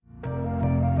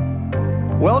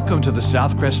Welcome to the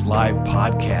Southcrest Live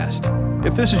podcast.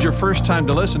 If this is your first time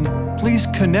to listen, please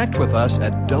connect with us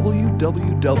at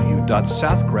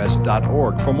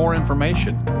www.southcrest.org for more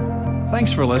information.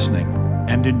 Thanks for listening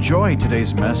and enjoy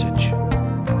today's message.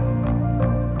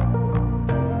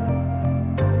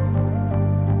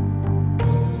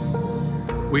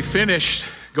 We finished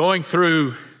going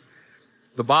through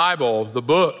the Bible, the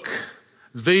book,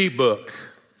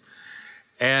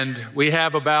 and we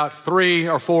have about 3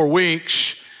 or 4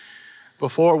 weeks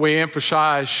before we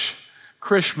emphasize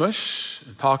Christmas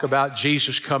and talk about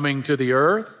Jesus coming to the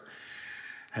earth,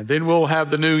 and then we'll have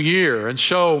the new year. And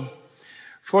so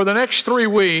for the next 3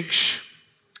 weeks,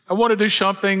 I want to do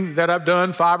something that I've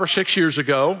done 5 or 6 years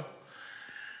ago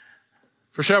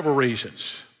for several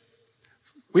reasons.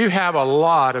 We have a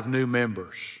lot of new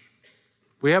members.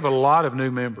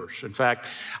 In fact,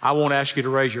 I won't ask you to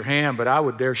raise your hand, but I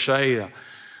would dare say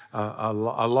a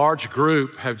large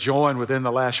group have joined within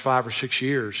the last 5 or 6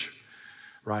 years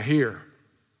right here.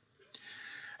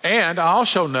 And I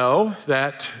also know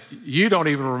that you don't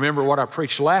even remember what I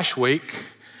preached last week,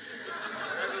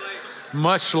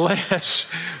 much less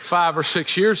 5 or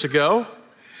 6 years ago.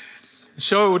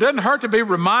 So it doesn't hurt to be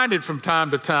reminded from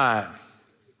time to time,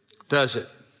 does it?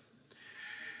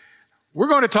 We're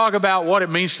going to talk about what it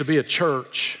means to be a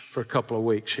church for a couple of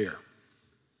weeks here.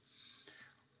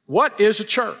 What is a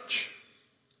church?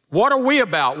 What are we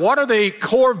about? What are the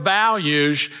core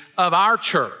values of our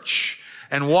church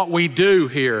and what we do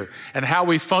here and how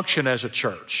we function as a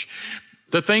church?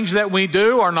 The things that we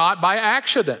do are not by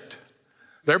accident.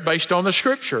 They're based on the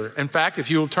Scripture. In fact, if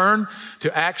you'll turn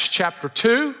to Acts chapter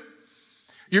 2,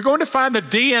 you're going to find the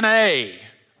DNA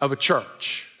of a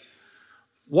church.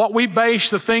 What we base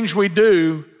the things we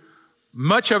do,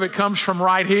 much of it comes from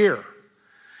right here.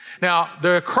 Now,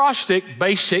 the acrostic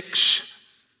basics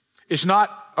is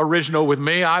not original with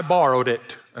me. I borrowed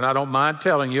it, and I don't mind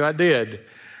telling you I did.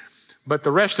 But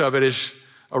the rest of it is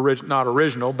not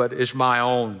original, but is my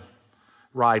own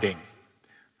writing.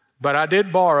 But I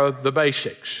did borrow the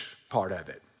basics part of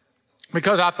it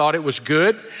because I thought it was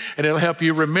good, and it'll help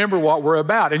you remember what we're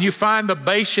about. And you find the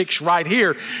basics right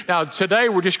here. Now, today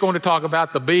we're just going to talk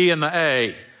about the B and the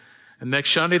A. And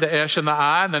next Sunday, the S and the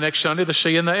I, and the next Sunday, the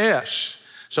C and the S.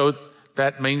 So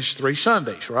that means 3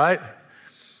 Sundays, right?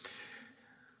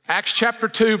 Acts chapter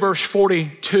 2, verse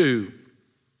 42.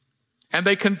 And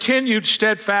they continued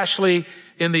steadfastly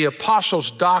in the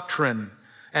apostles' doctrine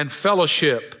and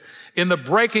fellowship, in the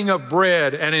breaking of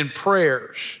bread and in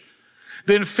prayers.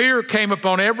 Then fear came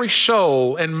upon every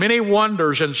soul, and many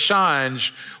wonders and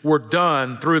signs were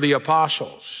done through the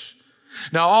apostles.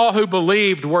 Now all who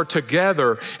believed were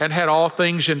together and had all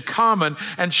things in common,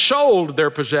 and sold their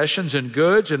possessions and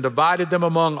goods and divided them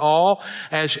among all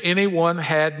as anyone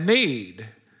had need.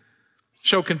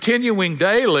 So continuing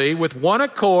daily with one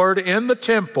accord in the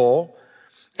temple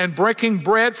and breaking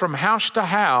bread from house to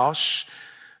house,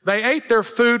 they ate their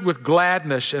food with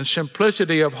gladness and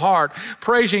simplicity of heart,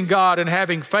 praising God and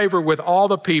having favor with all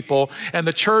the people. And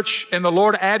the church and the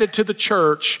Lord added to the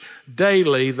church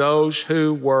daily those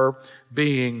who were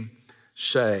being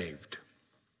saved.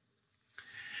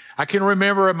 I can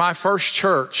remember my first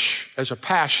church as a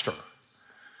pastor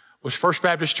was First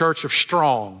Baptist Church of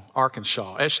Strong,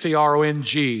 Arkansas,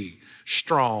 S-T-R-O-N-G,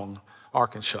 Strong,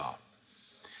 Arkansas.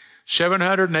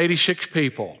 786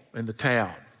 people in the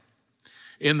town,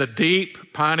 in the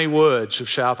deep piney woods of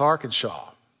South Arkansas.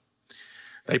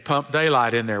 They pump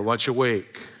daylight in there once a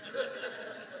week.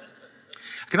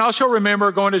 I can also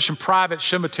remember going to some private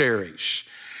cemeteries.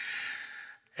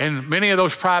 And many of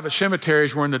those private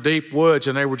cemeteries were in the deep woods,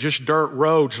 and they were just dirt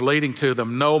roads leading to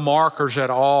them, no markers at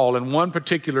all. And one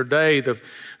particular day, the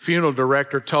funeral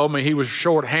director told me he was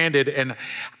short-handed, and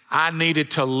I needed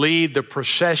to lead the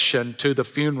procession to the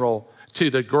funeral,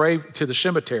 to the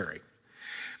cemetery.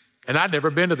 And I'd never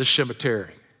been to the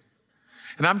cemetery.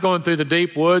 And I'm going through the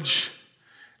deep woods,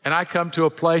 and I come to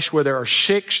a place where there are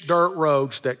 6 dirt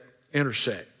roads that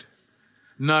intersect,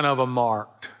 none of them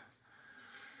marked.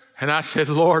 And I said,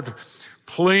 Lord,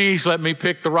 please let me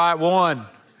pick the right one,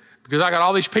 because I got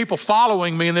all these people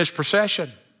following me in this procession.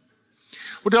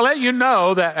 Well, to let you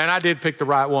know that, and I did pick the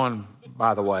right one,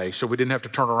 by the way, so we didn't have to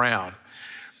turn around.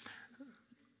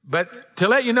 But to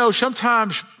let you know,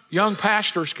 sometimes young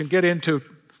pastors can get into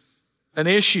an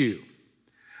issue.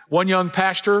 One young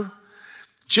pastor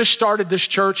just started this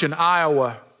church in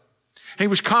Iowa. He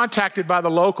was contacted by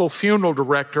the local funeral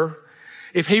director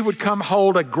if he would come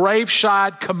hold a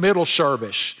graveside committal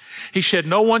service. He said,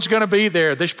 no one's going to be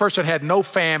there. This person had no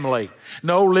family,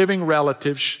 no living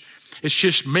relatives. It's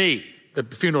just me, the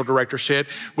funeral director said.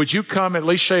 Would you come at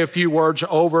least say a few words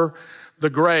over the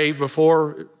grave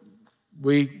before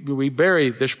we bury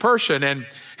this person? And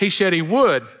he said he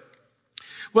would.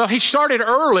 Well, he started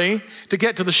early to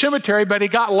get to the cemetery, but he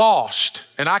got lost.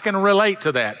 And I can relate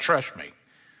to that, trust me.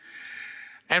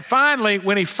 And finally,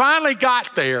 when he finally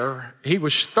got there, he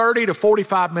was 30 to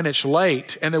 45 minutes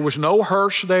late, and there was no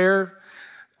hearse there,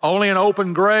 only an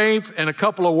open grave and a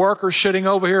couple of workers sitting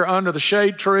over here under the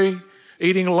shade tree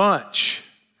eating lunch.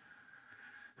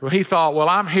 Well, he thought, well,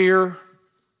 I'm here.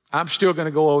 I'm still going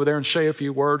to go over there and say a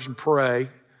few words and pray.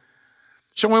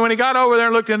 So when he got over there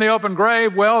and looked in the open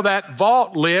grave, well, that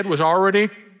vault lid was already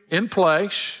in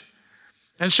place.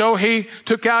 And so he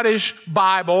took out his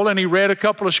Bible and he read a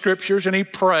couple of scriptures and he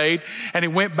prayed and he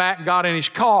went back and got in his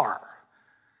car.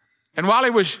 And while he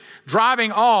was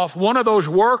driving off, one of those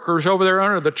workers over there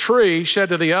under the tree said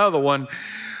to the other one,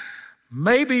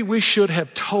 maybe we should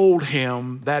have told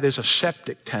him that is a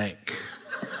septic tank.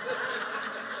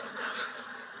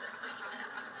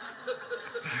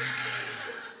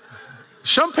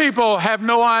 Some people have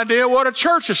no idea what a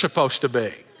church is supposed to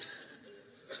be.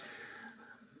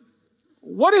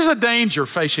 What is the danger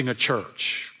facing a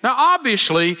church? Now,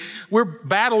 obviously, we're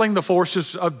battling the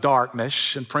forces of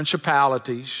darkness and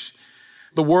principalities,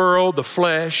 the world, the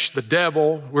flesh, the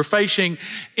devil. We're facing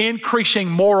increasing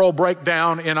moral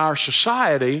breakdown in our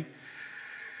society.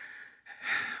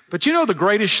 But you know, the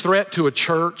greatest threat to a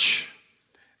church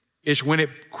is when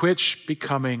it quits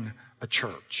becoming a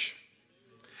church.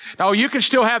 Now, you can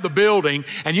still have the building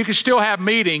and you can still have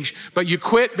meetings, but you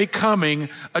quit becoming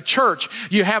a church.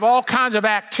 You have all kinds of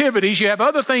activities. You have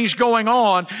other things going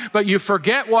on, but you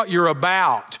forget what you're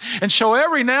about. And so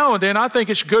every now and then, I think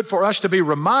it's good for us to be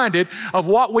reminded of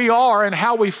what we are and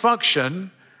how we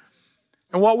function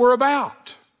and what we're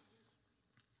about.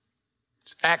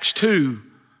 Acts 2,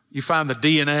 you find the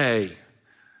DNA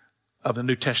of the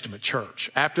New Testament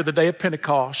church. After the day of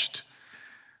Pentecost,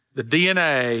 the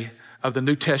DNA of the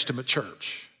New Testament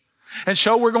church. And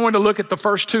so we're going to look at the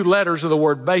first two letters of the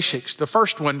word basics. The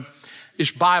first one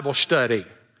is Bible study.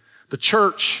 The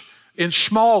church in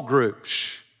small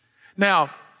groups. Now,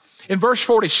 in verse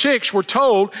 46, we're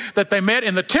told that they met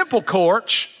in the temple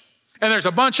courts, and there's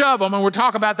a bunch of them, and we'll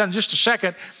talk about that in just a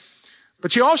second.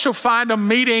 But you also find them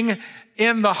meeting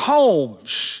in the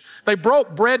homes. They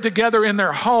broke bread together in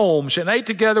their homes and ate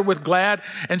together with glad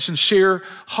and sincere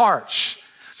hearts.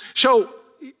 So,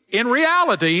 in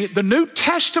reality, the New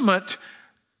Testament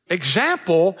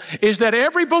example is that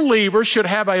every believer should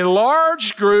have a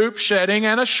large group setting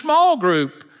and a small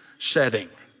group setting.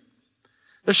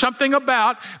 There's something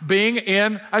about being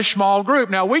in a small group.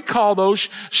 Now, we call those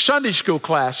Sunday school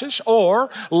classes or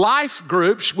life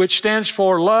groups, which stands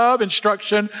for love,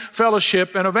 instruction,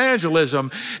 fellowship, and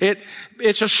evangelism.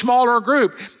 It's a smaller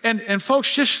group. And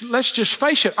folks, let's just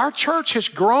face it, our church has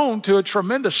grown to a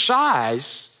tremendous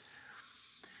size.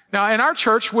 Now, in our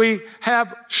church, we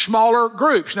have smaller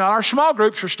groups. Now, our small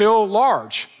groups are still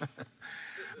large,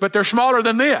 but they're smaller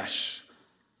than this.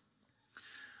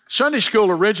 Sunday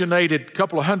school originated a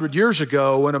couple of hundred years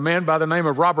ago when a man by the name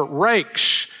of Robert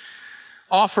Raikes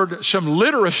offered some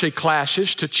literacy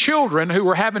classes to children who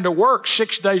were having to work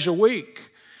 6 days a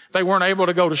week. They weren't able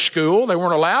to go to school. They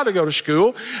weren't allowed to go to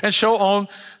school. And so on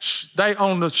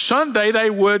the Sunday, they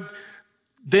would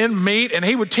then meet and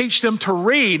he would teach them to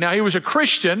read. Now, he was a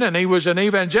Christian and he was an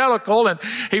evangelical and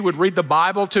he would read the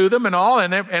Bible to them and all.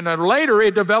 And then later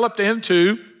it developed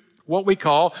into what we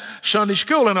call Sunday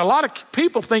school. And a lot of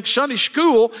people think Sunday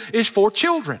school is for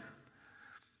children.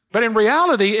 But in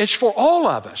reality, it's for all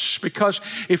of us, because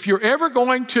if you're ever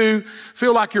going to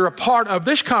feel like you're a part of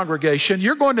this congregation,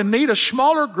 you're going to need a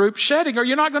smaller group setting or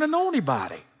you're not going to know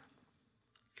anybody.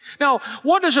 Now,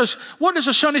 what does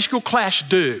a Sunday school class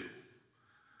do?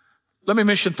 Let me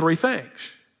mention three things.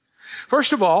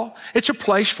 First of all, it's a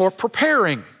place for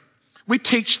preparing. We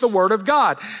teach the Word of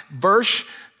God. Verse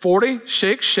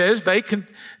 46 says verse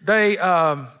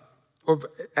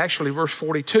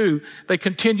 42, they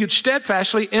continued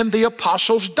steadfastly in the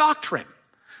apostles' doctrine.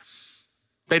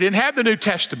 They didn't have the New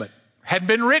Testament, hadn't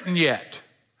been written yet.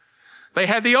 They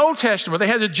had the Old Testament. They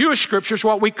had the Jewish scriptures,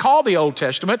 what we call the Old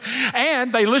Testament,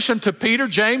 and they listened to Peter,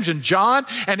 James, and John,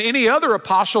 and any other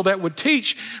apostle that would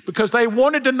teach, because they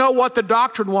wanted to know what the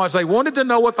doctrine was. They wanted to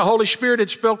know what the Holy Spirit had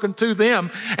spoken to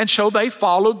them, and so they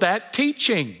followed that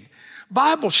teaching.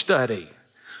 Bible study.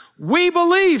 We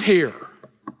believe here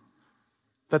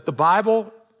that the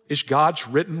Bible is God's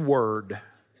written word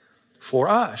for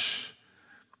us.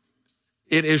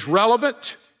 It is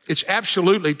relevant. It's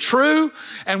absolutely true.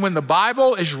 And when the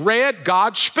Bible is read,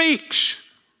 God speaks.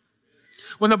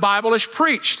 When the Bible is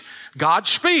preached, God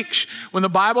speaks. When the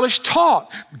Bible is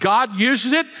taught, God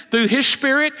uses it through His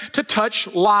Spirit to touch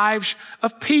lives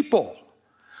of people.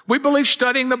 We believe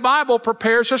studying the Bible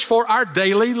prepares us for our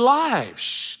daily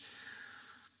lives.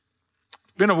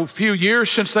 It's been a few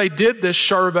years since they did this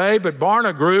survey, but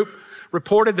Barna Group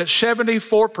reported that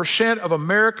 74% of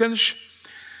Americans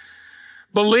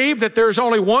believe that there is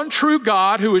only one true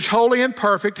God who is holy and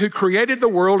perfect, who created the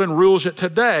world and rules it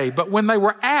today. But when they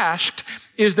were asked,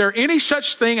 is there any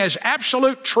such thing as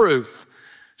absolute truth?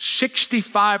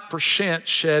 65%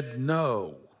 said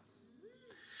no.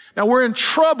 Now, we're in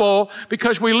trouble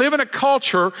because we live in a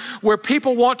culture where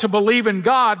people want to believe in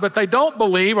God, but they don't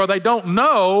believe or they don't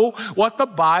know what the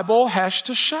Bible has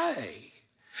to say.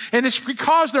 And it's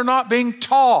because they're not being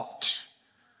taught.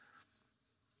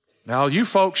 Now, you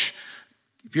folks,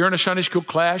 if you're in a Sunday school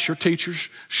class, your teacher's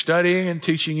studying and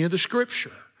teaching you the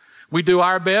Scripture. We do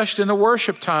our best in the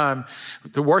worship time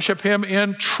to worship Him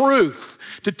in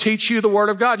truth, to teach you the Word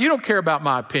of God. You don't care about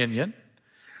my opinion.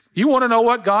 You want to know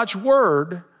what God's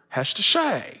Word has to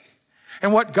say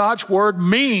and what God's Word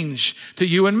means to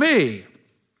you and me.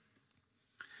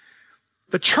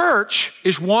 The church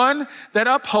is one that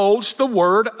upholds the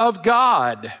Word of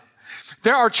God.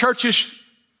 There are churches,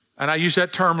 and I use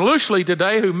that term loosely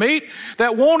today, who meet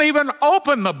that won't even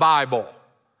open the Bible,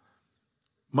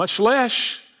 much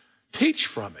less teach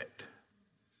from it.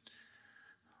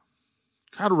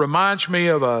 Kind of reminds me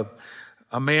of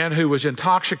a man who was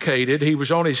intoxicated. He was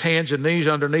on his hands and knees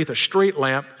underneath a street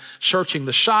lamp searching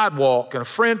the sidewalk, and a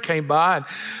friend came by and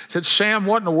said, "Sam,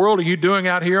 what in the world are you doing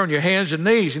out here on your hands and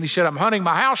knees?" And he said, "I'm hunting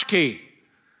my house key.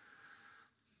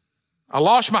 I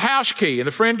lost my house key." And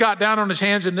the friend got down on his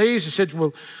hands and knees and said,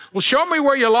 well, show me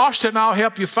where you lost it and I'll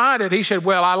help you find it. He said,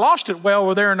 "Well, I lost it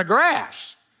over there in the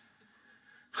grass."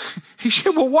 He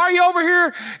said, "Well, why are you over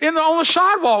here on the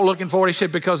sidewalk looking for it?" He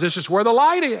said, "Because this is where the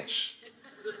light is."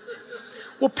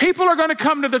 Well, people are going to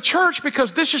come to the church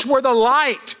because this is where the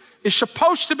light is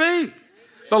supposed to be.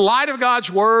 The light of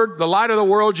God's Word, the light of the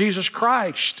world, Jesus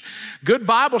Christ. Good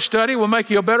Bible study will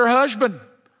make you a better husband.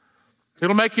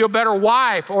 It'll make you a better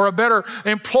wife or a better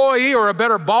employee or a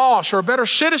better boss or a better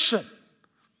citizen.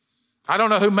 I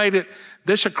don't know who made it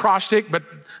this acrostic, but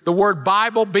the word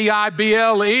Bible,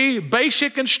 B-I-B-L-E,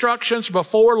 basic instructions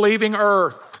before leaving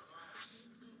earth.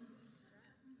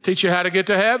 Teach you how to get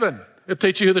to heaven. It'll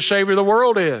teach you who the Savior of the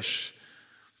world is.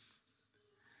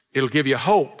 It'll give you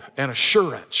hope and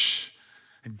assurance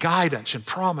and guidance and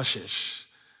promises.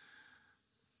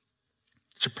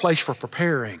 It's a place for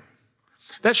preparing.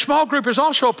 That small group is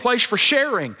also a place for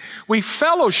sharing. We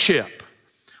fellowship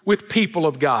with people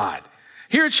of God.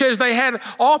 Here it says they had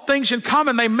all things in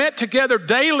common. They met together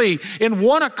daily in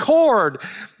one accord.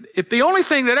 If the only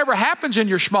thing that ever happens in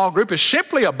your small group is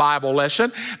simply a Bible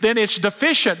lesson, then it's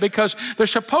deficient because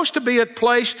there's supposed to be a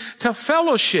place to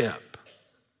fellowship.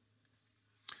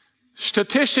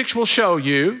 Statistics will show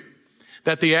you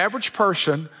that the average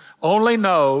person only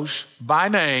knows by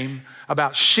name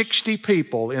about 60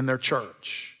 people in their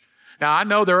church. Now, I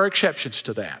know there are exceptions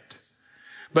to that,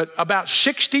 but about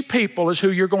 60 people is who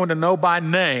you're going to know by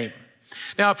name.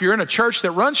 Now, if you're in a church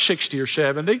that runs 60 or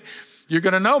 70, you're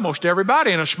going to know most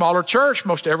everybody. In a smaller church,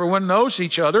 most everyone knows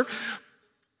each other,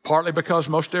 partly because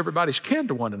most everybody's kin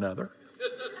to one another.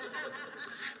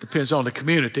 Depends on the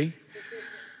community.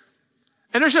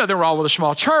 And there's nothing wrong with a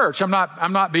small church. I'm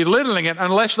not belittling it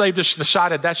unless they've just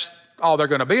decided that's all they're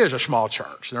going to be is a small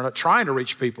church. They're not trying to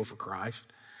reach people for Christ.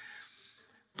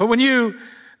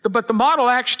 But the model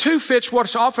Acts 2 fits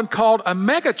what's often called a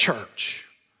mega church.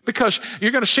 Because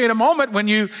you're going to see in a moment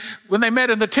when they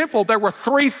met in the temple, there were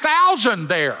 3,000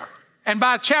 there. And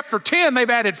by chapter 10, they've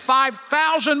added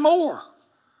 5,000 more.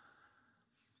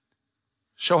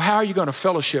 So how are you going to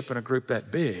fellowship in a group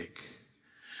that big?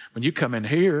 When you come in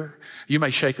here, you may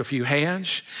shake a few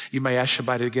hands. You may ask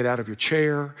somebody to get out of your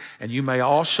chair. And you may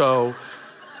also,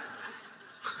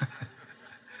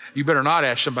 you better not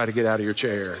ask somebody to get out of your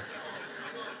chair.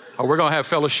 Or we're going to have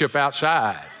fellowship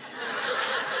outside.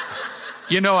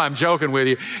 You know I'm joking with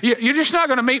you. You're just not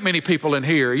going to meet many people in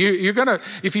here. You're going to,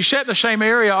 if you sit in the same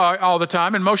area all the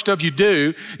time, and most of you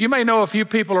do, you may know a few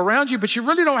people around you, but you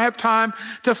really don't have time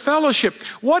to fellowship.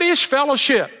 What is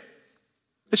fellowship?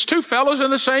 It's two fellows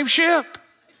in the same ship.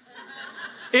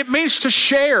 It means to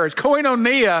share.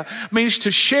 Koinonia means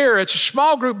to share. It's a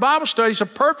small group Bible study. It's a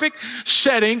perfect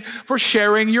setting for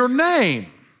sharing your name.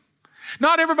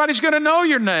 Not everybody's going to know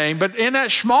your name, but in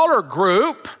that smaller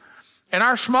group, and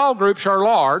our small groups are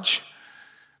large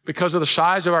because of the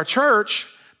size of our church,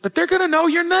 but they're going to know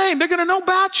your name. They're going to know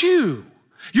about you.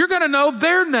 You're going to know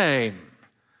their name.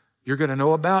 You're going to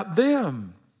know about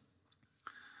them.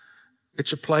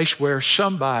 It's a place where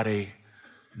somebody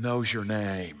knows your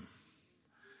name.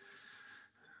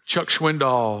 Chuck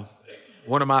Swindoll,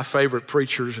 one of my favorite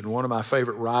preachers and one of my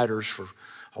favorite writers for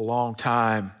a long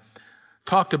time,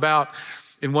 talked about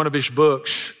in one of his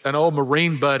books an old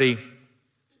Marine buddy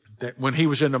that when he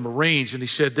was in the Marines, and he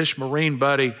said this Marine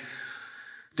buddy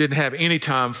didn't have any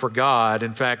time for God.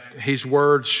 In fact, his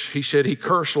words, he said he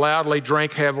cursed loudly,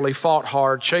 drank heavily, fought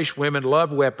hard, chased women,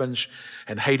 loved weapons,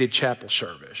 and hated chapel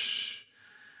service.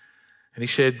 And he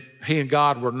said he and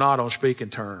God were not on speaking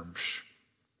terms.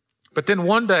 But then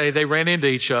one day they ran into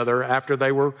each other after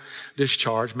they were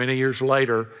discharged many years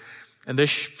later, and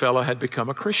this fellow had become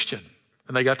a Christian.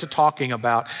 And they got to talking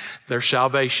about their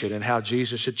salvation and how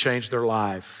Jesus had changed their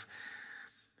life.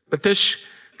 But this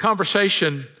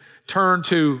conversation turned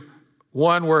to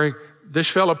one where this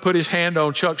fellow put his hand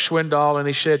on Chuck Swindoll and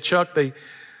he said, Chuck, the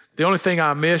only thing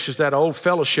I miss is that old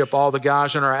fellowship all the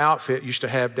guys in our outfit used to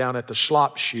have down at the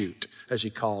slop chute, as he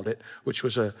called it, which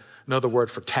was another word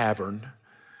for tavern.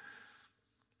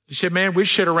 He said, man, we'd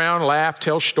sit around, laugh,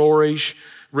 tell stories,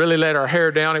 really let our hair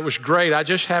down. It was great. I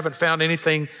just haven't found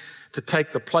anything to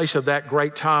take the place of that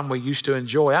great time we used to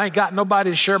enjoy. I ain't got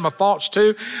nobody to share my faults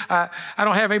to. I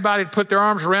don't have anybody to put their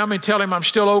arms around me and tell him I'm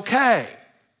still okay.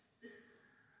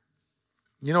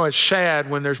 You know, it's sad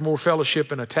when there's more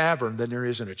fellowship in a tavern than there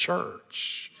is in a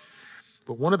church.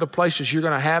 But one of the places you're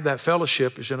going to have that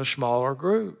fellowship is in a smaller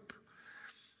group.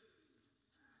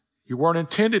 You weren't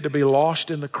intended to be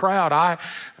lost in the crowd.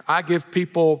 I give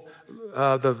people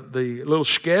the little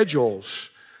schedules.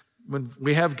 When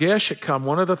we have guests that come,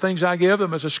 one of the things I give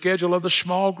them is a schedule of the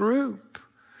small group,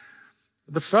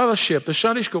 the fellowship, the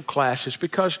Sunday school classes,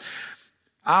 because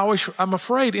I'm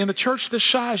afraid in a church this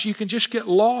size, you can just get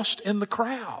lost in the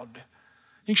crowd.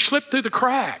 You can slip through the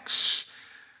cracks.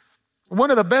 One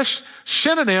of the best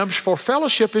synonyms for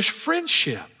fellowship is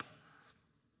friendship.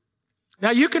 Now,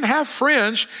 you can have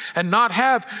friends and not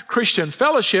have Christian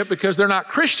fellowship because they're not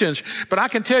Christians. But I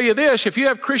can tell you this, if you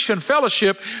have Christian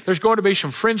fellowship, there's going to be some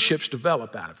friendships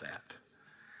develop out of that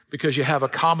because you have a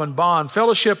common bond.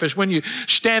 Fellowship is when you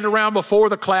stand around before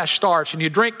the class starts and you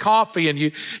drink coffee and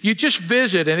you just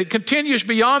visit, and it continues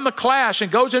beyond the class and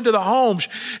goes into the homes.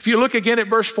 If you look again at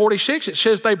verse 46, it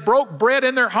says they broke bread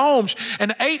in their homes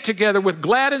and ate together with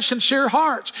glad and sincere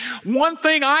hearts. One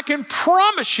thing I can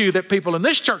promise you that people in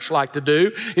this church like to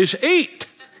do is eat.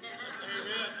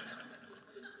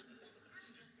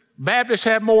 Baptists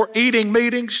have more eating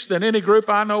meetings than any group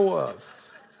I know of.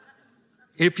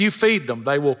 If you feed them,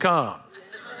 they will come.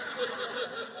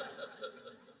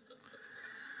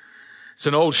 It's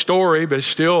an old story, but it's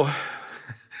still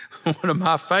one of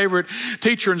my favorite.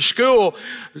 Teacher in school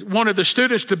wanted the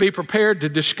students to be prepared to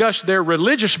discuss their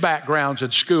religious backgrounds in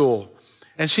school.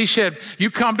 And she said, you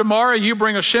come tomorrow, you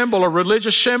bring a symbol, a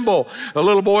religious symbol. A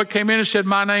little boy came in and said,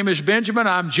 my name is Benjamin,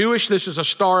 I'm Jewish, this is a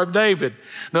Star of David.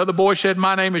 Another boy said,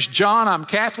 my name is John, I'm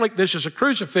Catholic, this is a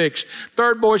crucifix.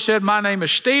 Third boy said, my name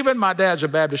is Stephen, my dad's a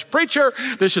Baptist preacher,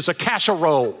 this is a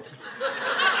casserole.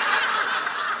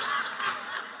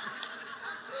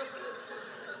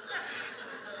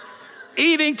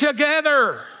 Eating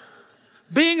together,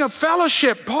 being a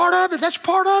fellowship, part of it, that's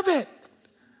part of it.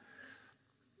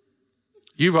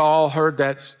 You've all heard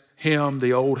that hymn,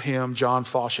 the old hymn John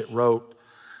Fawcett wrote,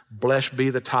 blessed be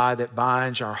the tie that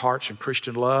binds our hearts in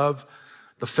Christian love.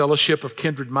 The fellowship of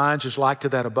kindred minds is like to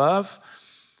that above.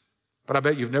 But I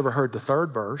bet you've never heard the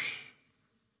third verse.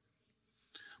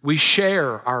 We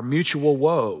share our mutual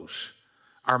woes,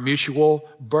 our mutual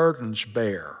burdens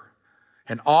bear,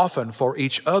 and often for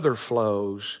each other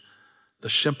flows the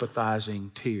sympathizing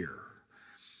tear.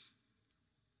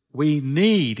 We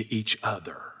need each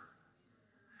other.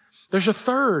 There's a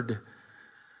third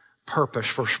purpose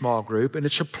for small group, and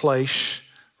it's a place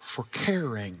for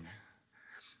caring.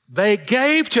 They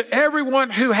gave to everyone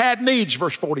who had needs,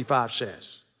 verse 45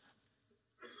 says.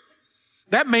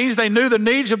 That means they knew the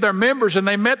needs of their members and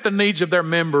they met the needs of their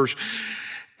members.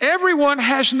 Everyone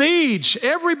has needs.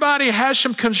 Everybody has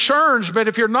some concerns, but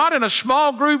if you're not in a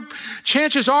small group,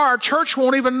 chances are our church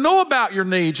won't even know about your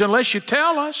needs unless you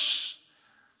tell us.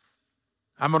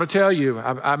 I'm going to tell you,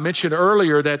 I mentioned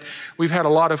earlier that we've had a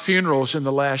lot of funerals in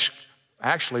the last,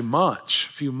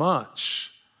 few months.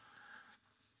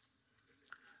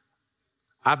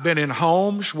 I've been in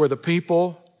homes where the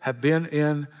people have been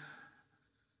in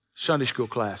Sunday school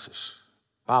classes,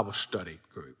 Bible study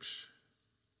groups,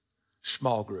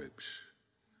 small groups.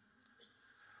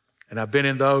 And I've been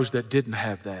in those that didn't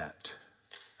have that.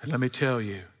 And let me tell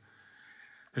you,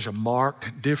 there's a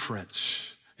marked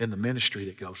difference in the ministry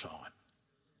that goes on.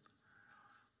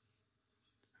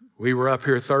 We were up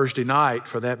here Thursday night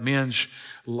for that men's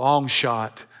long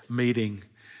shot meeting.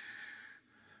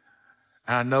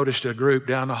 And I noticed a group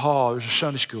down the hall. There was a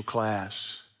Sunday school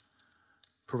class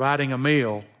providing a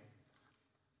meal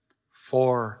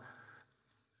for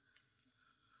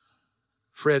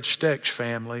Fred Steck's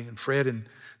family. And Fred and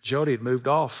Jody had moved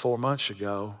off 4 months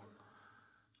ago.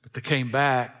 But they came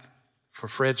back for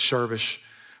Fred's service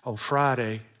on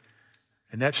Friday.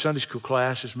 And that Sunday school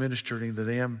class is ministering to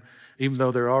them even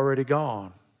though they're already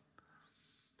gone.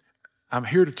 I'm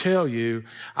here to tell you,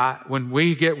 when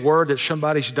we get word that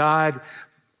somebody's died,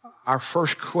 our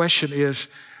first question is,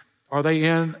 are they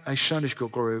in a Sunday school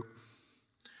group?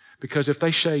 Because if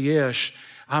they say yes,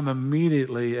 I'm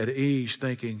immediately at ease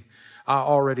thinking, I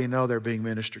already know they're being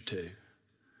ministered to.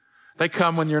 They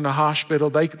come when you're in the hospital.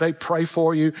 They pray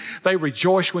for you. They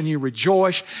rejoice when you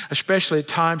rejoice, especially at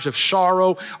times of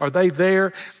sorrow. Are they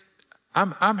there?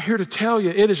 I'm here to tell you,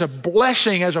 it is a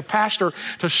blessing as a pastor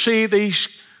to see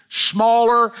these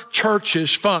smaller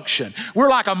churches function. We're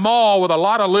like a mall with a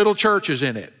lot of little churches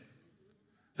in it.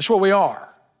 That's what we are.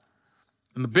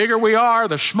 And the bigger we are,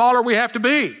 the smaller we have to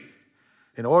be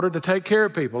in order to take care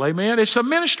of people. Amen? It's the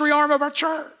ministry arm of our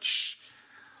church.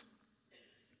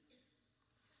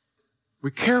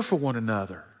 We care for one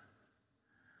another.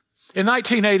 In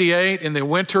 1988, in the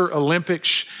Winter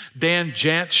Olympics, Dan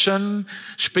Jansen,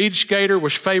 speed skater,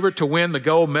 was favored to win the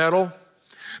gold medal.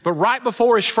 But right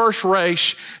before his first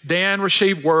race, Dan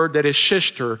received word that his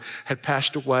sister had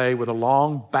passed away with a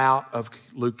long bout of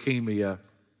leukemia.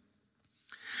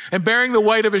 And bearing the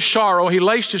weight of his sorrow, he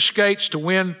laced his skates to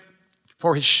win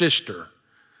for his sister.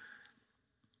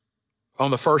 On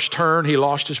the first turn, he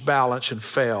lost his balance and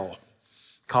fell,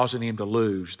 causing him to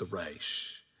lose the race.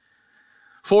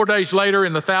 4 days later,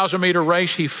 in the 1,000-meter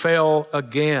race, he fell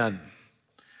again.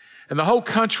 And the whole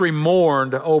country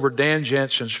mourned over Dan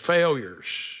Jansen's failures.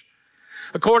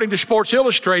 According to Sports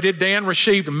Illustrated, Dan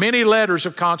received many letters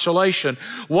of consolation.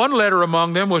 One letter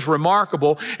among them was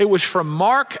remarkable. It was from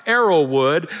Mark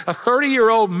Arrowwood, a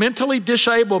 30-year-old mentally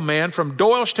disabled man from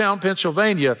Doylestown,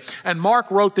 Pennsylvania. And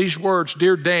Mark wrote these words,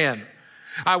 "Dear Dan,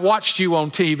 I watched you on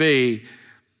TV.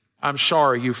 I'm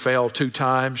sorry you failed 2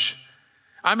 times.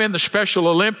 I'm in the Special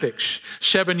Olympics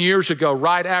 7 years ago,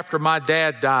 right after my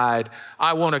dad died.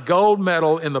 I won a gold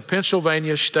medal in the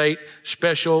Pennsylvania State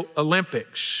Special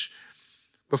Olympics.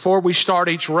 Before we start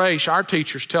each race, our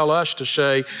teachers tell us to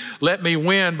say, let me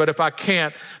win, but if I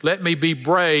can't, let me be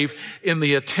brave in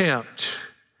the attempt.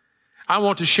 I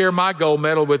want to share my gold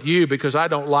medal with you because I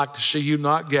don't like to see you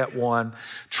not get one.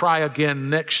 Try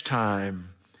again next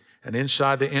time." And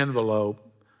inside the envelope,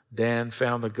 Dan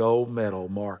found the gold medal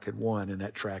Mark had won in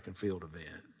that track and field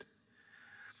event.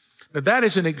 Now that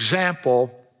is an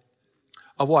example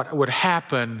of what would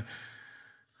happen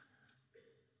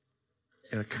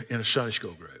in a Sunday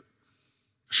school group,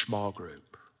 a small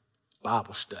group,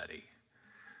 Bible study.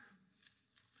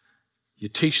 You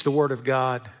teach the Word of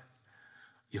God,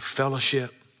 you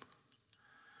fellowship,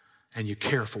 and you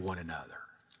care for one another.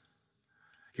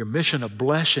 You're missing a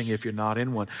blessing if you're not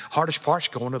in one. Hardest part's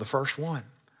going to the first one.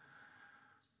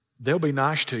 They'll be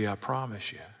nice to you, I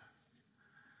promise you.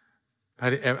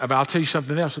 I'll tell you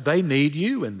something else. They need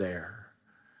you in there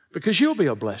because you'll be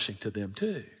a blessing to them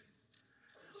too.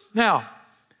 Now,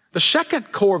 the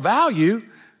second core value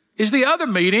is the other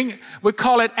meeting. We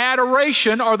call it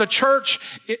adoration, or the church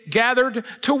gathered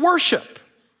to worship.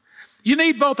 You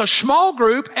need both a small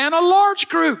group and a large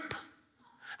group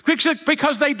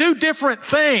because they do different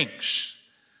things.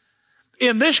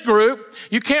 In this group,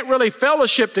 you can't really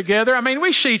fellowship together. I mean,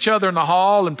 we see each other in the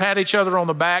hall and pat each other on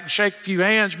the back and shake a few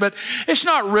hands, but it's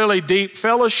not really deep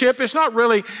fellowship. It's not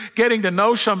really getting to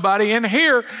know somebody. And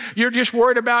here, you're just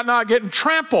worried about not getting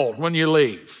trampled when you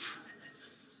leave.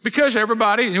 Because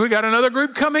we got another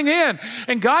group coming in.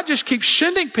 And God just keeps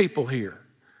sending people here.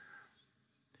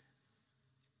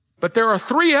 But there are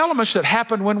 3 elements that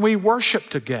happen when we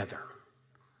worship together.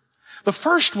 The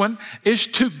first one is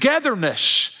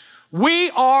togetherness. We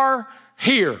are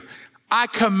here. I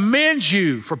commend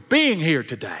you for being here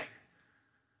today.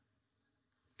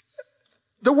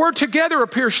 The word together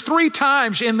appears 3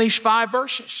 times in these 5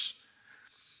 verses.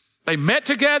 They met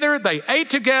together, they ate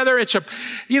together.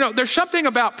 There's something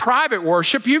about private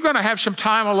worship. You're going to have some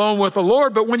time alone with the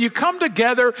Lord, but when you come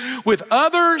together with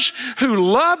others who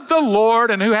love the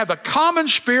Lord and who have a common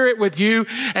spirit with you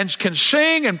and can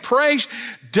sing and praise,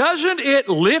 doesn't it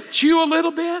lift you a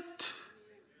little bit?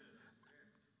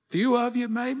 Few of you,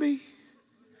 maybe.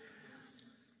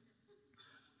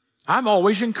 I'm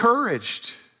always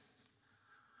encouraged.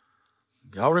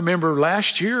 Y'all remember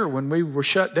last year when we were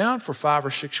shut down for 5 or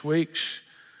 6 weeks?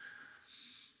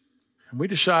 And we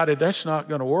decided that's not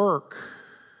going to work.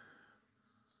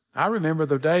 I remember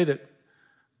the day that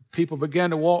people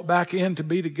began to walk back in to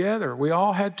be together. We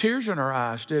all had tears in our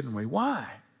eyes, didn't we? Why?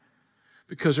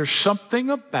 Because there's something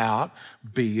about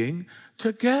being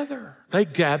together. They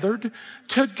gathered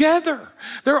together.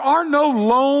 There are no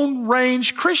lone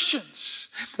range Christians.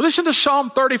 Listen to Psalm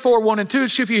 34, 1 and 2,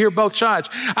 and see if you hear both sides.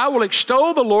 I will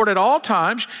extol the Lord at all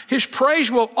times. His praise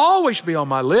will always be on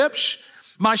my lips.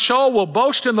 My soul will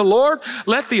boast in the Lord.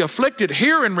 Let the afflicted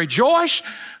hear and rejoice.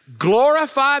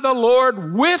 Glorify the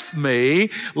Lord with me.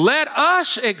 Let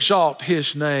us exalt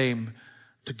his name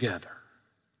together.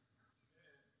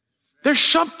 There's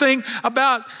something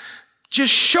about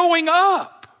just showing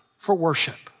up for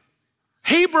worship.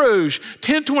 Hebrews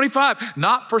 10:25,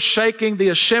 not forsaking the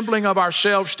assembling of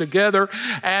ourselves together,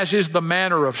 as is the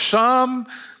manner of some,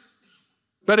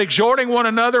 but exhorting one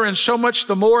another, and so much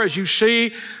the more as you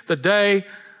see the day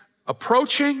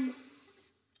approaching.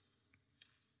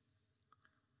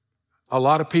 A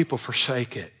lot of people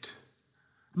forsake it.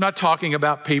 I'm not talking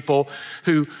about people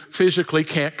who physically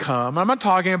can't come. I'm not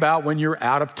talking about when you're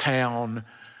out of town.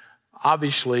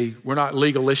 Obviously, we're not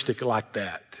legalistic like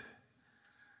that.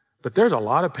 But there's a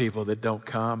lot of people that don't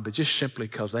come, but just simply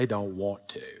because they don't want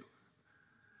to.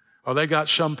 Or they got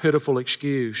some pitiful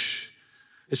excuse.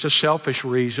 It's a selfish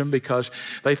reason because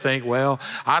they think, well,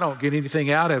 I don't get anything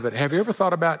out of it. Have you ever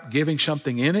thought about giving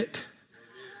something in it?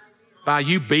 By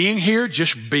you being here,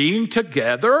 just being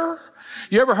together?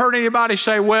 You ever heard anybody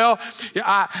say, well,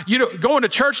 going to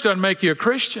church doesn't make you a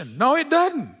Christian? No, it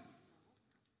doesn't.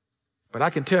 But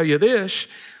I can tell you this,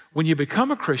 when you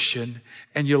become a Christian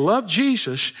and you love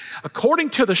Jesus, according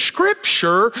to the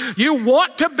scripture, you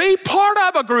want to be part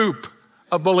of a group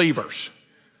of believers.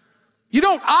 You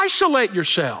don't isolate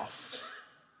yourself.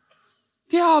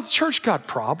 Yeah, the church got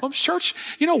problems. Church,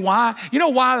 you know why? You know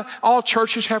why all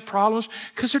churches have problems?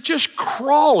 Because they're just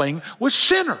crawling with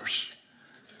sinners.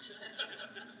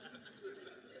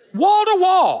 Wall to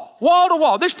wall, wall to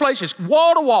wall. This place is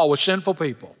wall to wall with sinful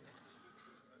people.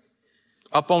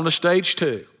 Up on the stage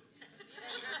too.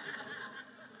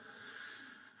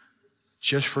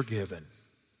 Just forgiven.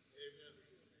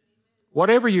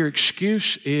 Whatever your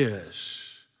excuse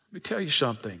is, let me tell you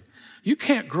something. You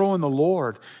can't grow in the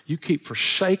Lord. You keep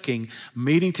forsaking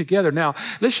meeting together. Now,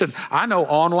 listen, I know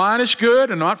online is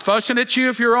good. I'm not fussing at you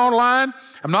if you're online.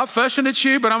 I'm not fussing at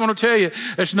you, but I'm going to tell you,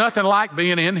 there's nothing like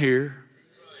being in here.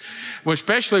 Well,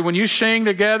 especially when you sing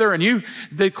together and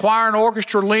the choir and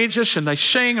orchestra leads us and they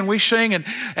sing and we sing.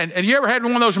 And you ever had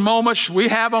one of those moments, we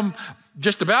have them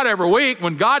just about every week,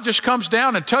 when God just comes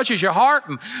down and touches your heart,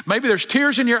 and maybe there's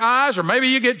tears in your eyes, or maybe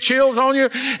you get chills on you,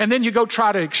 and then you go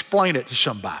try to explain it to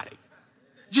somebody.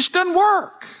 It just doesn't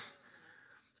work.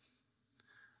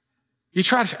 You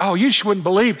try to say, oh, you just wouldn't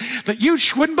believe that. You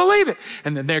just wouldn't believe it.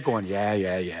 And then they're going, yeah.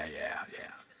 If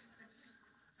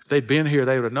they'd been here,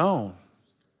 they would have known.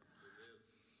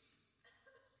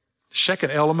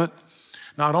 Second element,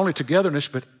 not only togetherness,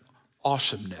 but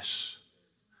awesomeness.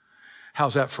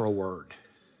 How's that for a word?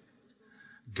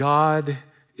 God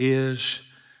is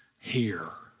here.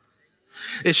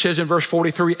 It says in verse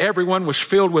 43, everyone was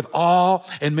filled with awe,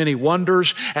 and many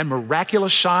wonders and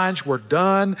miraculous signs were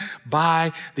done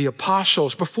by the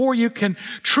apostles. Before you can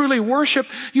truly worship,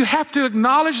 you have to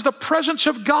acknowledge the presence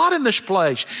of God in this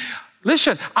place.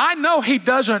 Listen, I know he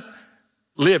doesn't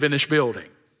live in this building.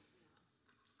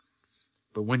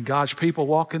 But when God's people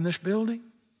walk in this building,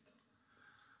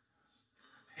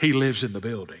 he lives in the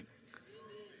building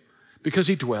because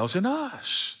he dwells in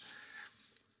us.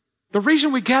 The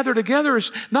reason we gather together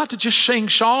is not to just sing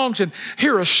songs and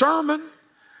hear a sermon.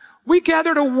 We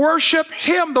gather to worship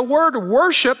him. The word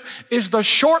worship is the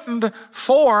shortened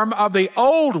form of the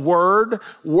old word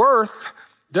worth,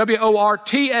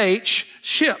 W-O-R-T-H,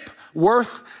 ship,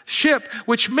 worth-ship,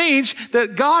 which means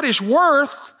that God is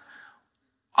worth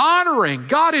honoring.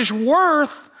 God is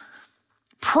worth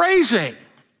praising.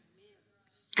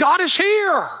 God is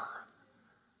here.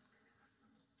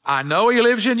 I know he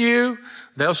lives in you.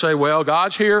 They'll say, well,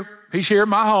 God's here. He's here in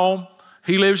my home.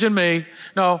 He lives in me.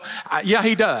 No, yeah,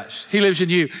 he does. He lives in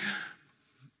you.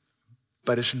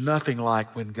 But it's nothing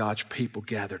like when God's people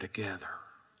gather together.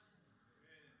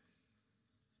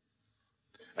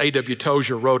 A.W.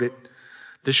 Tozer wrote it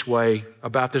this way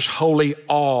about this holy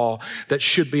awe that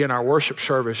should be in our worship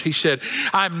service. He said,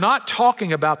 I'm not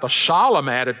talking about the solemn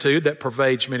attitude that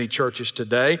pervades many churches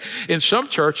today. In some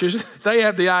churches, they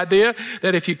have the idea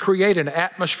that if you create an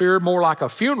atmosphere more like a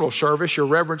funeral service, you're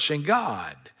reverencing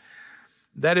God.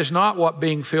 That is not what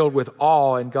being filled with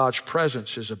awe in God's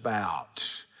presence is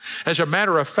about. As a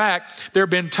matter of fact, there have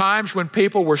been times when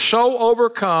people were so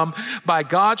overcome by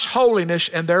God's holiness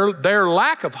and their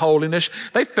lack of holiness,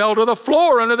 they fell to the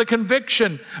floor under the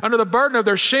conviction, under the burden of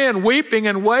their sin, weeping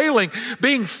and wailing.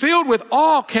 Being filled with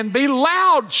awe can be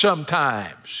loud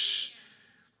sometimes.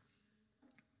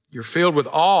 You're filled with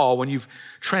awe when you've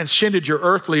transcended your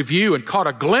earthly view and caught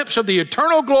a glimpse of the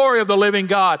eternal glory of the living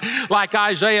God. Like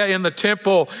Isaiah in the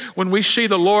temple, when we see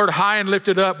the Lord high and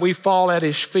lifted up, we fall at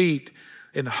his feet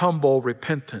in humble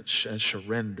repentance and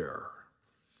surrender.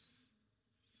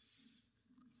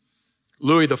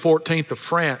 Louis XIV of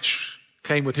France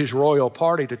came with his royal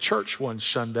party to church one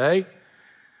Sunday.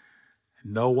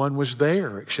 No one was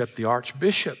there except the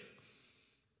archbishop.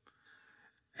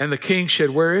 And the king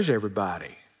said, "Where is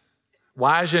everybody?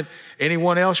 Why isn't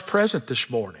anyone else present this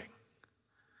morning?"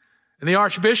 And the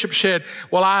archbishop said,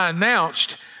 "Well, I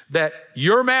announced that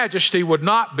your majesty would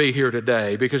not be here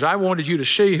today because I wanted you to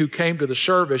see who came to the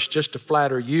service just to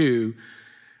flatter you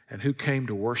and who came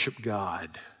to worship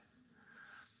God."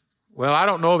 Well, I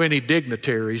don't know of any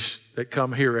dignitaries that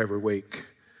come here every week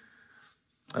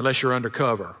unless you're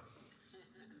undercover.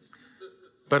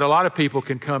 But a lot of people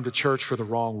can come to church for the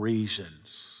wrong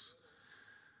reasons.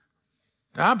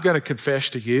 Now, I'm going to confess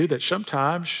to you that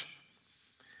sometimes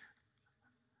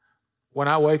when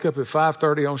I wake up at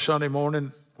 5:30 on Sunday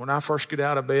morning, when I first get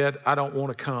out of bed, I don't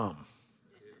want to come.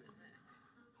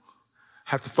 I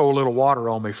have to throw a little water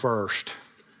on me first.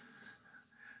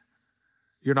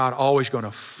 You're not always going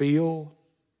to feel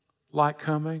like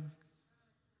coming.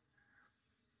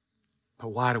 But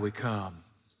why do we come?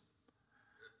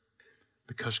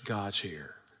 Because God's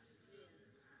here.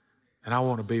 And I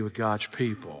want to be with God's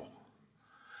people.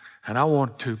 And I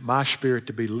want my spirit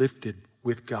to be lifted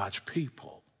with God's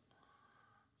people.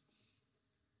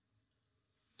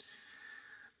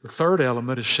 The third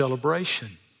element is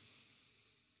celebration.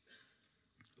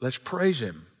 Let's praise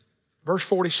him. Verse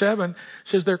 47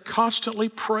 says they're constantly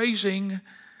praising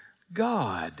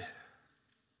God.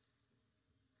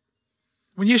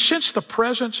 When you sense the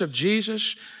presence of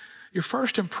Jesus, your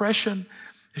first impression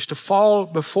is to fall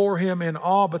before him in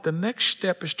awe, but the next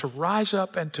step is to rise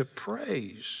up and to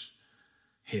praise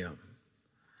him.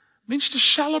 It means to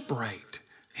celebrate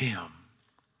him.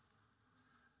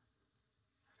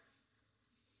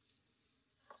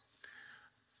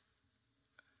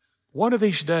 One of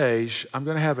these days, I'm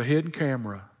going to have a hidden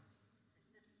camera,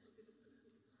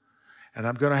 and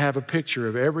I'm going to have a picture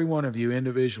of every one of you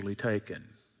individually taken,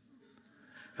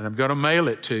 and I'm going to mail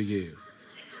it to you,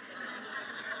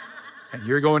 and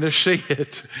you're going to see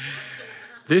it.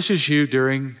 This is you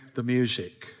during the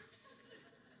music.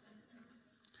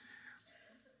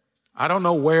 I don't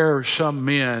know where some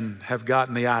men have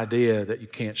gotten the idea that you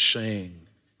can't sing,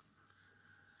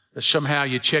 that somehow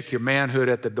you check your manhood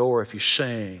at the door if you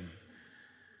sing.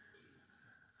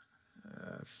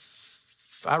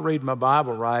 If I read my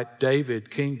Bible right,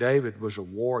 King David was a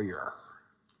warrior.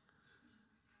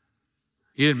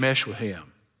 You didn't mess with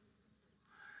him.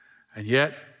 And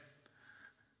yet,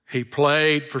 he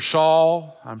played for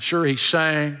Saul. I'm sure he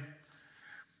sang.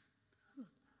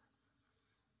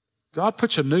 God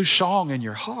puts a new song in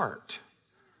your heart.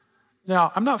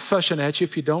 Now, I'm not fussing at you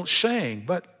if you don't sing,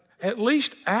 but at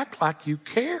least act like you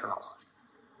care.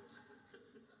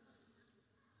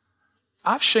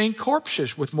 I've seen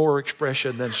corpses with more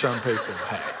expression than some people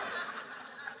have.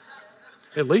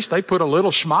 At least they put a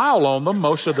little smile on them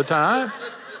most of the time.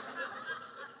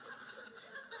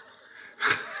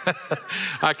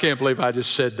 I can't believe I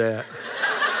just said that.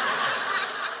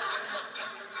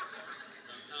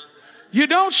 You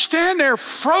don't stand there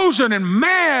frozen and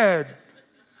mad.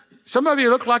 Some of you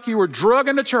look like you were drugged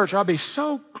into church. I'll be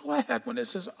so glad when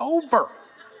this is over.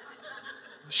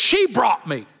 She brought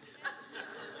me.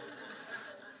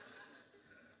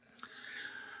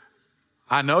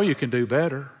 I know you can do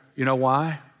better. You know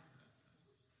why?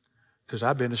 Because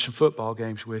I've been to some football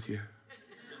games with you.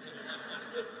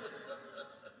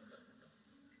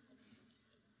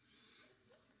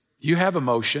 You have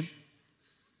emotion.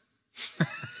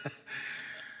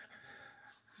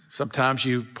 Sometimes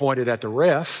you point it at the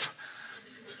ref.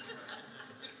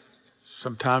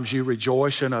 Sometimes you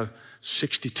rejoice in a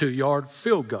 62-yard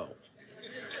field goal.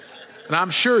 And I'm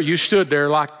sure you stood there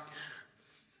like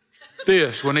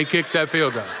this when he kicked that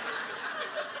field goal.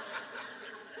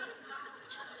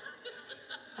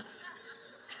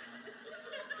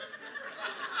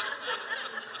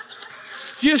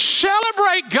 You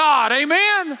celebrate God,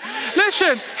 amen?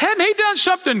 Listen, hadn't he done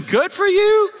something good for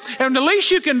you? And the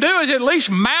least you can do is at least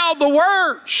mouth the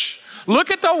words.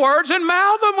 Look at the words and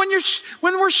mouth them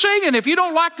when we're singing. If you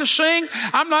don't like to sing,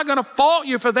 I'm not going to fault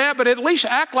you for that, but at least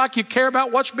act like you care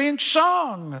about what's being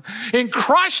sung. In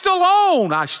Christ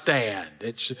alone I stand.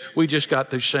 We just got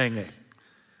through singing.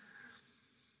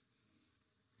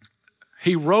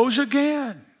 He rose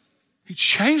again. He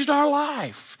changed our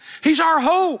life. He's our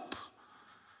hope.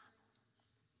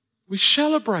 We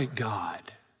celebrate God.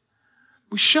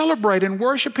 We celebrate and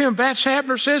worship Him. Vance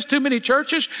Havner says too many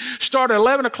churches start at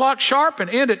 11 o'clock sharp and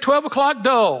end at 12 o'clock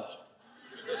dull.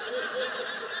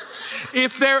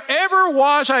 If there ever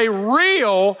was a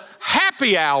real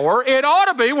happy hour, it ought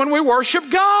to be when we worship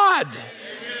God.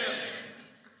 Amen.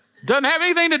 Doesn't have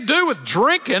anything to do with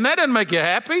drinking. That doesn't make you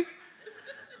happy.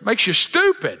 Makes you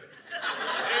stupid.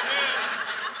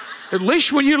 At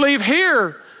least when you leave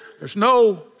here, there's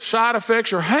no side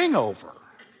effects or hangover.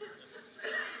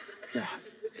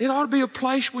 It ought to be a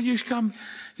place when you come,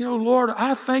 Lord,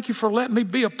 I thank you for letting me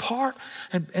be a part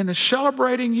and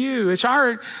celebrating you. It's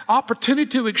our opportunity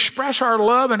to express our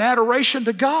love and adoration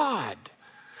to God.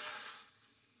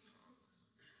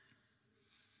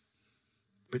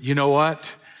 But you know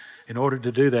what? In order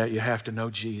to do that, you have to know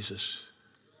Jesus.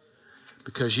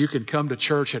 Because you can come to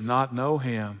church and not know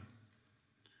Him.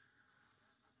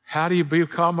 How do you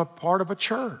become a part of a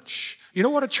church? You know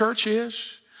what a church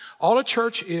is? All a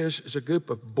church is a group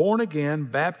of born-again,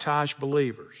 baptized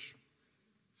believers.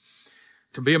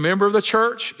 To be a member of the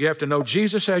church, you have to know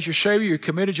Jesus as your Savior. You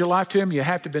committed your life to Him. You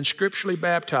have to have been scripturally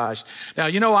baptized. Now,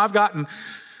 I've gotten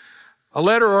a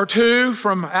letter or two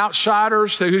from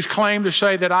outsiders whose claim to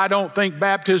say that I don't think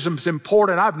baptism is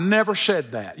important. I've never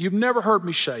said that. You've never heard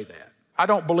me say that. I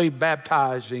don't believe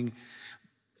baptizing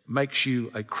makes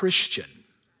you a Christian.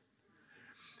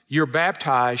 You're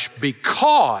baptized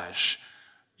because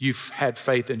you've had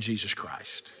faith in Jesus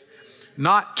Christ.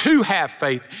 Not to have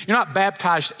faith. You're not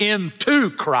baptized into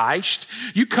Christ.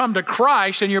 You come to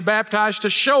Christ and you're baptized to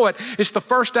show it. It's the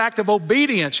first act of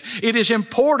obedience. It is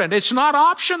important. It's not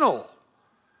optional.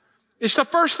 It's the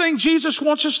first thing Jesus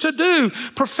wants us to do.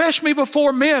 Profess me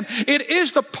before men. It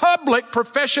is the public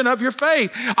profession of your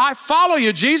faith. I follow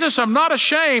you, Jesus. I'm not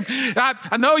ashamed.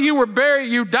 I know you were buried,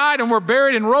 you died and were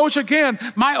buried and rose again.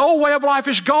 My old way of life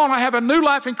is gone. I have a new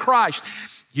life in Christ.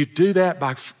 You do that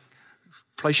by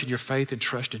placing your faith and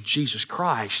trust in Jesus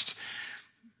Christ.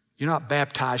 You're not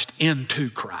baptized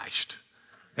into Christ.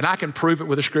 And I can prove it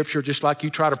with a scripture just like you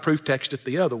try to proof text it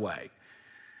the other way.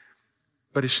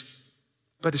 But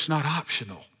it's not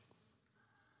optional.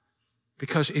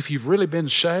 Because if you've really been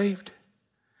saved,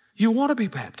 you want to be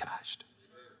baptized.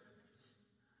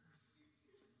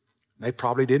 They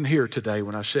probably didn't hear today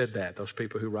when I said that, those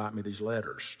people who write me these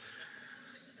letters.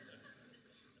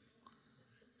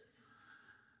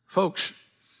 Folks,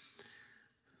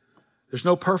 there's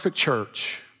no perfect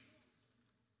church,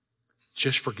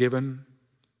 just forgiven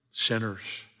sinners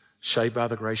saved by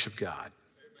the grace of God.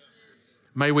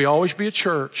 May we always be a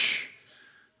church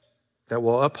that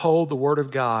will uphold the Word of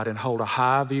God and hold a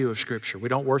high view of Scripture. We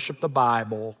don't worship the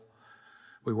Bible.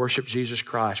 We worship Jesus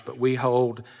Christ, but I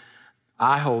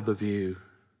hold the view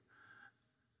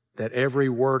that every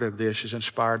word of this is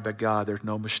inspired by God. There's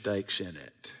no mistakes in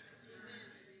it.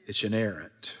 It's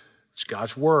inerrant. It's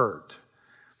God's Word.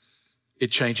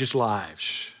 It changes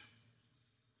lives.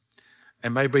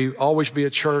 And may we always be a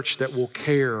church that will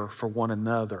care for one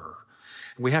another.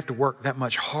 We have to work that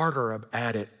much harder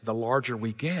at it the larger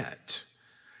we get.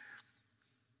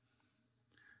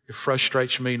 It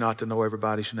frustrates me not to know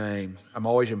everybody's name. I'm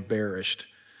always embarrassed.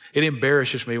 It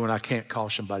embarrasses me when I can't call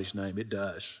somebody's name. It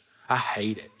does. I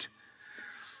hate it.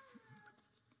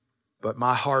 But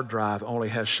my hard drive only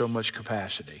has so much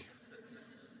capacity.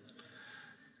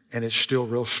 And it's still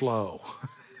real slow.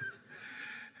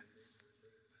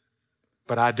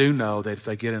 But I do know that if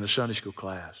they get in a Sunday school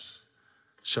class,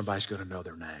 somebody's going to know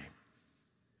their name.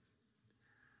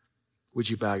 Would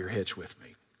you bow your heads with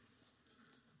me?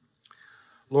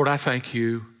 Lord, I thank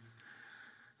you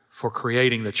for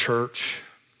creating the church.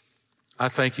 I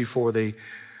thank you for the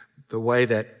way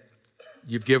that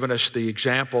you've given us the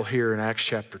example here in Acts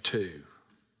chapter 2.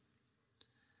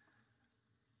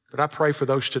 But I pray for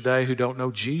those today who don't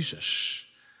know Jesus.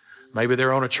 Maybe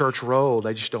they're on a church roll,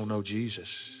 they just don't know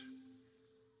Jesus.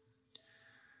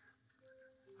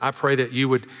 I pray that you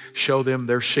would show them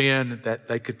their sin, that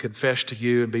they could confess to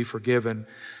you and be forgiven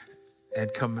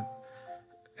and come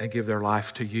and give their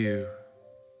life to you.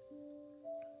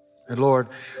 And Lord,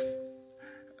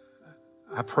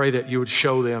 I pray that you would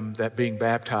show them that being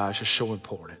baptized is so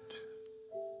important.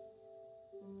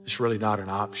 It's really not an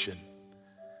option.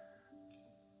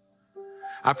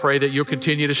 I pray that you'll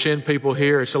continue to send people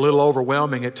here. It's a little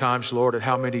overwhelming at times, Lord, at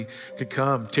how many could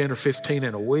come, 10 or 15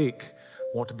 in a week,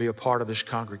 want to be a part of this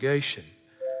congregation.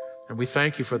 And we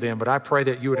thank you for them, but I pray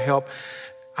that you would help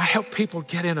people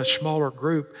get in a smaller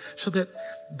group so that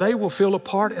they will feel a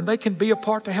part and they can be a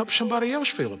part to help somebody else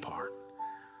feel a part.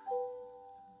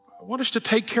 I want us to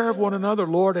take care of one another,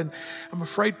 Lord, and I'm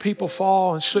afraid people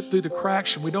fall and slip through the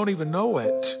cracks and we don't even know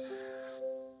it.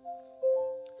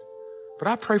 But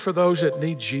I pray for those that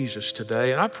need Jesus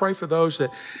today, and I pray for those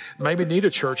that maybe need a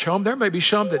church home. There may be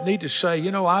some that need to say, you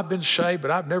know, I've been saved,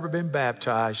 but I've never been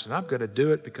baptized, and I'm going to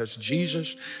do it because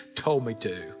Jesus told me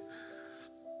to.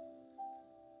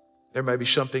 There may be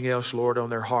something else, Lord,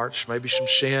 on their hearts, maybe some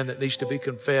sin that needs to be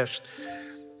confessed.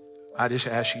 I just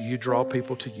ask you draw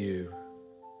people to you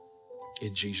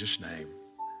in Jesus' name.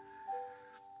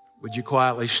 Would you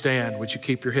quietly stand? Would you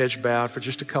keep your heads bowed for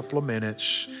just a couple of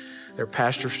minutes? There are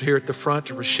pastors here at the front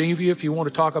to receive you if you want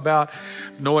to talk about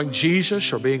knowing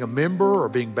Jesus or being a member or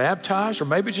being baptized or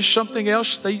maybe just something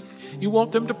else you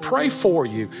want them to pray for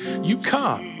you. You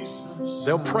come.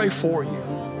 They'll pray for you,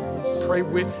 pray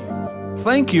with you.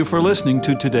 Thank you for listening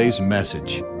to today's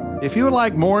message. If you would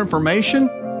like more information,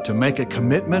 to make a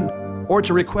commitment, or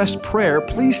to request prayer,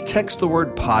 please text the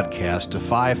word podcast to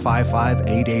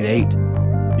 555-888.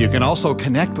 You can also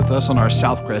connect with us on our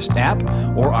Southcrest app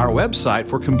or our website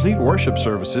for complete worship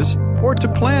services or to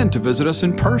plan to visit us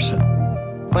in person.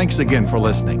 Thanks again for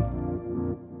listening.